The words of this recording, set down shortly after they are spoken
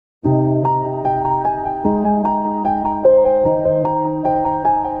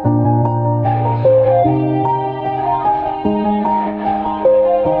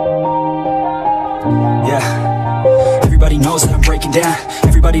breaking down.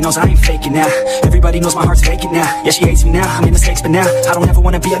 Everybody knows I ain't faking now. Everybody knows my heart's vacant now. Yeah, she hates me now, I made mistakes, but now I don't ever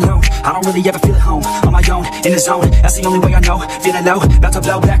wanna be alone. I don't really ever feel at home. On my own, in the zone, that's the only way I know. Feeling low, about to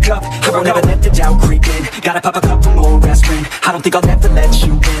blow back up. I won't ever let the doubt creep in. Gotta pop a couple more aspirin. I don't think I'll ever let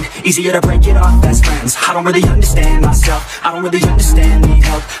you in. Easier to break it off best friends. I don't really understand myself. I don't really understand, need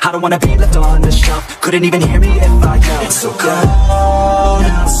help. I don't wanna be left on the shelf. Couldn't even hear me if I yelled. It's so cold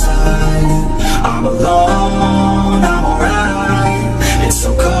outside, I'm alone, I'm alright. It's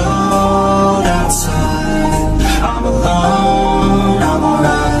so cold outside, I'm alone, I'm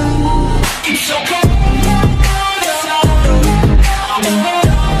alright. It's so cold outside, I'm alone.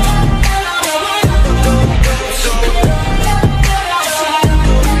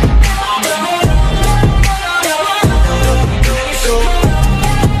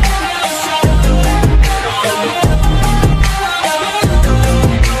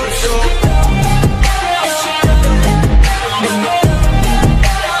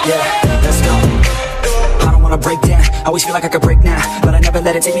 Always feel like I could break now, but I never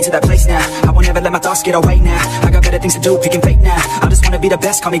let it take me to that place now. I won't ever let my thoughts get away now. I got better things to do, picking fate now. I just wanna be the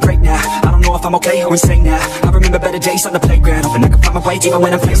best, call me great now. I don't know if I'm okay or insane now. I remember better days on the playground, hoping I can find my way even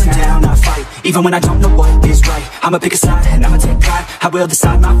when I'm feeling down. I fight, even when I don't know what is right. I'ma pick a side and I'ma take pride. I will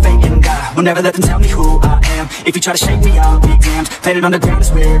decide my fate and die. Will never let them tell me who I am. If you try to shake me, I'll be damned. Planet on the ground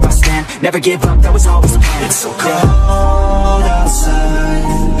is where I stand. Never give up, that was always the plan. It's so cold outside,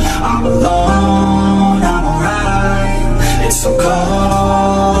 I'm alone, I'm alright. It's so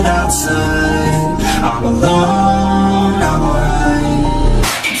cold outside, I'm alone, I'm alright.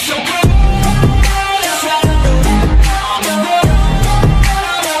 It's so cold outside, I'm alone,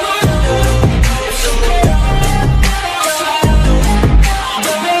 it's so cold outside, I'm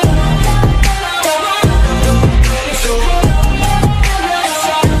alone, it's so cold outside,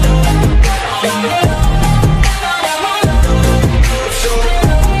 I'm alone.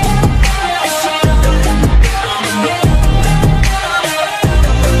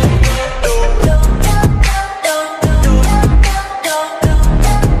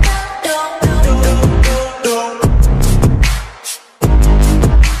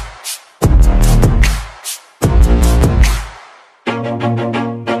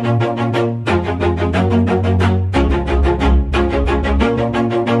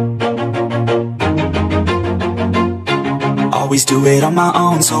 Always do it on my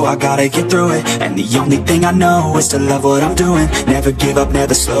own, so I gotta get through it. And the only thing I know is to love what I'm doing. Never give up,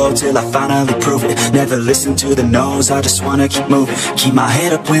 never slow, till I finally prove it. Never listen to the no's, I just wanna keep moving. Keep my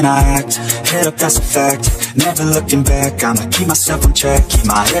head up when I act, head up, that's a fact. Never looking back, I'ma keep myself on track. Keep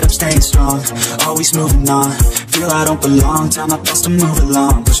my head up, staying strong, always moving on. Feel I don't belong, tell my thoughts to move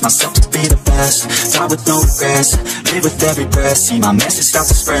along. Push myself to be the best, die with no regrets. Live with every breath, see my message start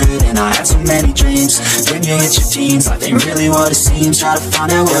to spread. And I had so many dreams, when you hit your teens, life ain't really what it seems. Try to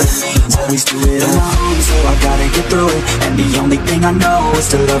find out what it means. Always do it on my own, so I gotta get through it. And the only thing I know is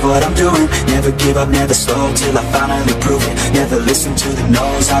to love what I'm doing. Never give up, never slow, till I finally prove it. Never listen to the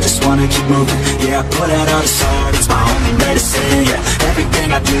no's, I just wanna keep moving. Yeah, I put out all this art, it's my only medicine. Yeah,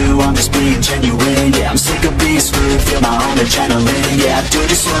 everything I do, I'm just being genuine. Yeah, I'm sick of being screwed, feel my own adrenaline. Yeah, I do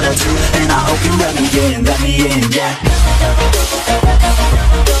just what I do, and I hope you let me in, yeah.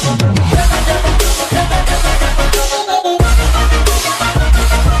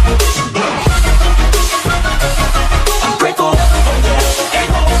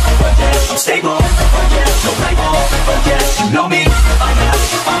 I'm stable, oh yeah, no label, oh yeah, you know me. I have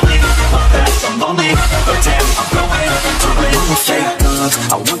only my past, I'm lonely, but damn, I'm going to win. I want fake love,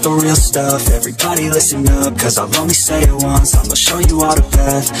 I want the real stuff. Everybody listen up, cause I'll only say it once. I'm gonna show you all the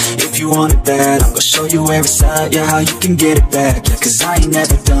path, if you want it bad. I'm gonna show you where it's at, yeah, how you can get it back. Yeah, cause I ain't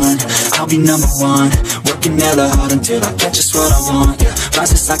never done, I'll be number one. Working hella hard until I get just what I want. Yeah,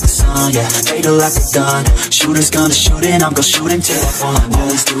 rises like the sun, yeah, fatal like a gun. Shooters gonna shoot and I'm gonna shoot until I fall.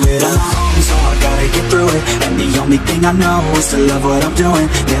 Always do it on my own, so I gotta get through it. And the only thing I know is to love what I'm doing.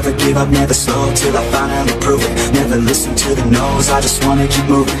 Never give up, never slow, till I finally prove it. Never listen to the no's, I just wanna keep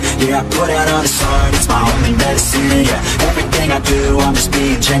moving. Yeah, I put out all this art, it's my only medicine. Yeah, everything I do, I'm just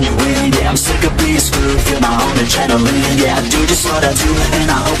being genuine. Yeah, I'm sick of being screwed, feel my own adrenaline. Yeah, I do just what I do, and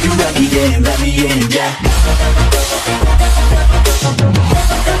I hope you let me in, yeah.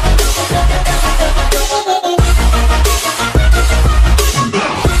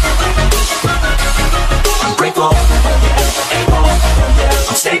 I'm grateful, oh yeah, able, oh yeah,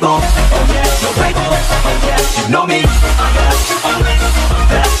 I'm stable, oh yeah, no label, oh yeah, you know me. I have only my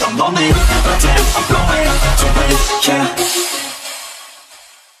past, I'm lonely, but damn, I'm going to win, yeah.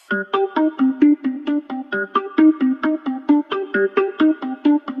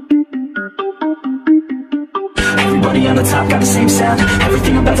 Everybody Everybody on the top got the same sound.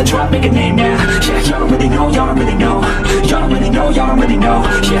 Everything I'm about to drop, make a name now. Yeah, y'all don't really know, y'all don't really know. Y'all don't really know, y'all don't really know.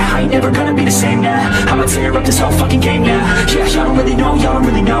 Yeah, I ain't never gonna be the same now. I'ma tear up this whole fucking game now. Yeah, y'all don't really know, y'all don't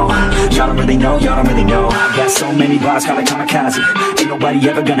really know. Y'all don't really know, y'all don't really know. I got so many bars, call it kamikaze. Ain't nobody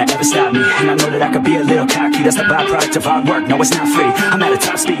ever gonna ever stop me. And I know that I could be a little cocky. That's the byproduct of hard work, no it's not free. I'm at a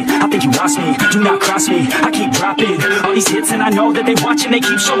top speed, I think you lost me. Do not cross me, I keep dropping all these hits and I know that they watching. They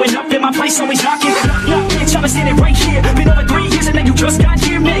keep showing up in my place, always knocking. Knock, bitch, I'ma stand it right here. Been over 3 years and then you just got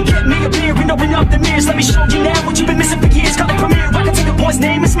here. Man, get me a beer and open up the mirrors. Let me show you now what you've been missing for years. Call it premiere, I can take a boy's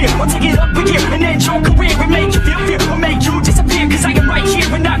name and smear. Or take it up a gear and end your career. And make you feel fear, or make you disappear. Cause I am right here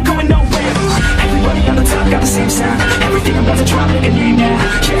and not going nowhere. Everybody on the top got the same sound. Everything I'm about to drop, make a name now.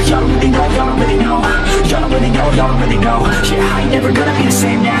 Yeah, y'all don't really know, y'all don't really know. Y'all don't really know, y'all don't really know. Yeah, I ain't never gonna be the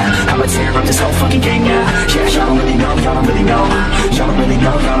same now. I'ma tear up this whole fucking game now. Yeah, y'all don't really know, y'all don't really know. Y'all don't really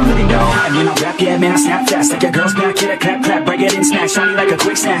know, y'all don't really know. And when I rap, yeah, man, I snap fast. Like a girl's back, hit a clap, clap, break it in, smack. Shiny like a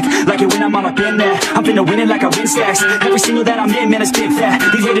quick snack, like it when I'm all up in there. I'm finna win it like I win stacks. Every single that I'm in, man, it's big fat.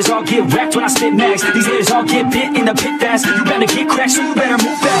 These haters all get wrecked when I spit mags. These haters all get bit in the pit fast. You better get cracked, so you better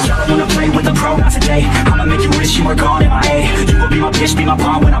move fast. Y'all don't wanna play with the pro, not today. I'ma make you wish you were gone MIA. You will be my bitch, be my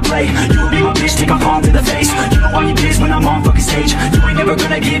pawn when I play. You will be my bitch, take a palm to the face. You know why you biz when I'm on fucking stage. You ain't never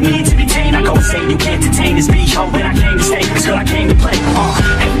gonna get me to be tame. I go insane, you can't detain this beat, yo, when I came to stay. Cause girl, I came to play.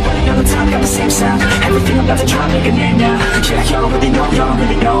 Everybody on the top got the same sound. Everything I'm about to drop, make a name now. Yeah, y'all don't really know, y'all don't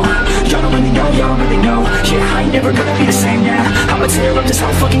really know. Y'all don't really know, y'all don't really know. Yeah, I ain't never gonna be the same now. I'ma tear up this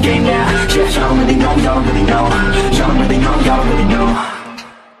whole fucking game now. Yeah, y'all don't really know, y'all don't really know. Y'all don't really know, y'all don't really know.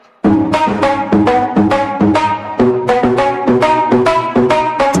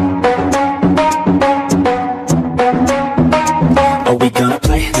 Are we gonna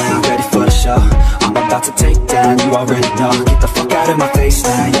play now? Ready for the show? I'm about to take down, you already know. Get the fuck out of my face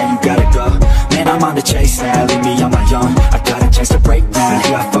now, yeah, you gotta go. Man, I'm on the chase now, leave me on my own. I got a chance to break now,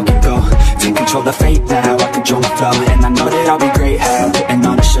 here I fucking go. Take control of fate now, I control my flow. And I know that I'll be great at putting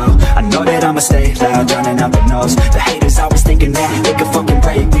on a show. I know that I'ma stay loud, drowning out the noise. The haters always thinking that they could fucking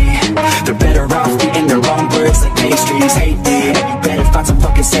break me. They're better off eating their own words like pastries. Hate me, and you better find some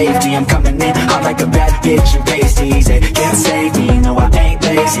fucking safety. I'm coming in hot like a bad bitch and pasties. They can't save me, no I ain't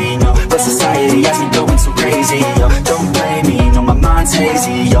lazy, no. But society has me going so crazy, yo. Don't blame me, no my mind's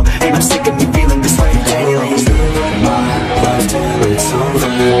hazy, yo. And I'm sick of me feeling this way daily. My life till it's over,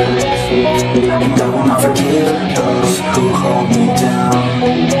 and I will not forgive those who hold me down.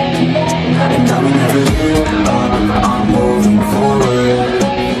 And I will never give up, I'm moving forward.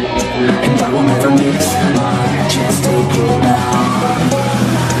 And I will never miss my chance, take it now.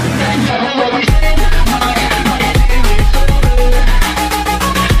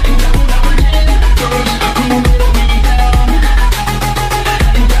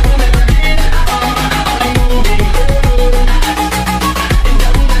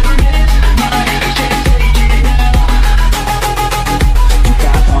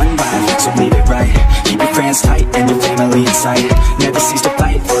 Tight and your family in sight. Never cease to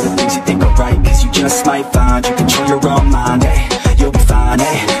fight for the things you think are right. Cause you just might find you control your own mind, eh? You'll be fine,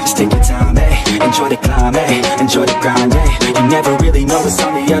 eh? Just take your time, eh? Enjoy the climb, eh? Enjoy the grind, eh? You never really know what's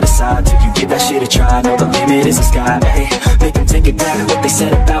on the other side till you give that shit a try. Know the limit is the sky, eh? Make them take it back what they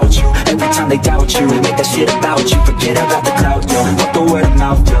said about you. Every time they doubt you, make that shit about you. Forget about the clout, yo. Fuck the word of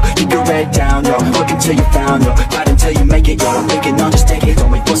mouth, yo. Keep your head down, yo. Work until you found, yo. Fight until you make it, yo. Don't think it, no, just take it.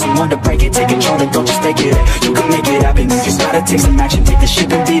 Don't wait for someone to break it. Take control and don't just take it. You can make it happen, you just gotta take some action. Take the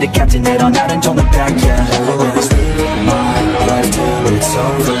ship and be the captain, head on out and don't look back, yeah. I was living my life till it's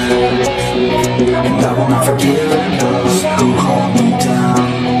over, and I will not forgive those who hold me down.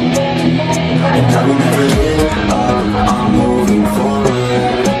 And I will never give up, I'm moving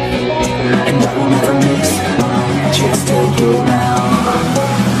forward. And I will never miss my chance, take it now.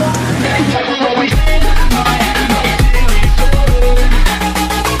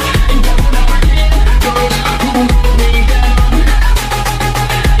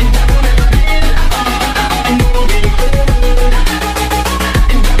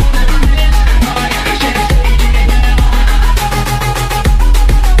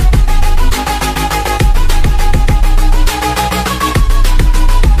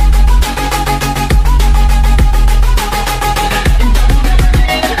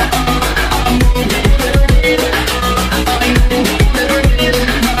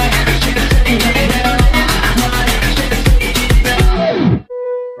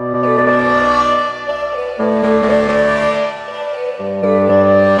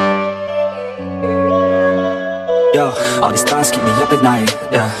 Yo, all these thoughts keep me up at night,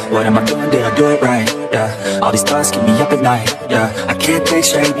 yeah. What am I doing, did I do it right, yeah. All these thoughts keep me up at night, yeah. I can't think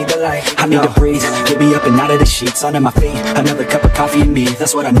straight, need the light. I need to breathe, get me up and out of the sheets, under my feet. Another cup of coffee in me,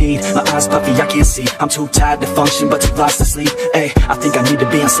 that's what I need. My eyes puffy, I can't see, I'm too tired to function, but too lost to sleep. Ay, I think I need to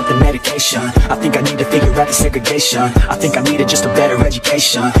be on something medication. I think I need to figure out the segregation. I think I needed just a better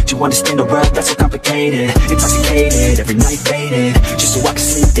education to understand a world that's so complicated. Intoxicated, every night faded, just so I can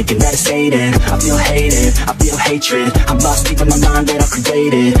sleep thinking that it's fading. I feel hated, I feel hatred, I'm lost deep in my mind that I've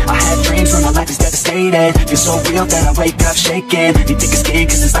created. I have dreams where my life is devastated, feel so real that I wake up shaking. You think it's scared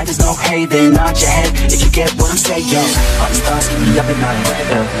cause this life is no haven. Nod your head if you get what I'm saying. All these thoughts keep me up at night,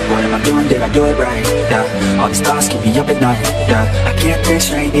 yeah. What am I doing, did I do it right, yeah. All these thoughts keep me up at night, yeah. I can't think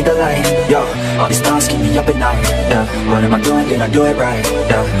straight, need the light, yo. All these thoughts keep me up at night, yeah. What am I doing, did I do it right,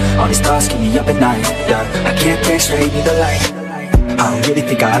 yeah. All these thoughts keep me up at night, yeah. I can't think straight, need the light. I don't really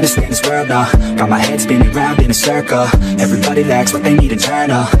think I understand this world now. Got my head spinning round in a circle. Everybody lacks what they need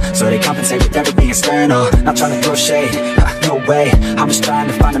internal, so they compensate with everything external. Not trying to throw shade, no way. I'm just trying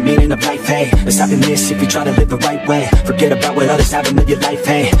to find the meaning of life, hey. There's happiness if you try to live the right way. Forget about what others have and live your life,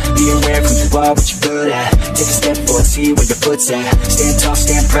 hey. Be aware of who you are, what you're good at. Take a step forward, see where your foot's at. Stand tall,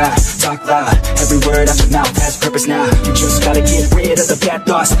 stand proud, talk loud. Every word out your mouth has purpose now. You just gotta get rid of the bad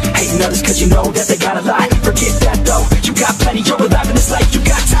thoughts. Hating others cause you know that they gotta lie. Forget that though, you got plenty, you're alive in this life. You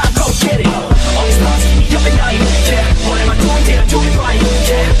got time, go get it. All these thoughts keep me up at night, yeah. What am I doing, did I do it right,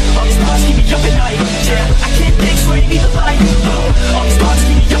 yeah. All these thoughts keep me up at night, yeah. I can't think straight, need the light. All these thoughts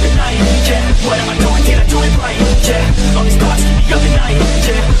keep me up at night, yeah. What am I doing, did I do it right, yeah. All these thoughts keep me up at night,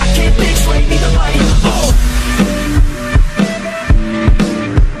 yeah. I can't think straight, need the light.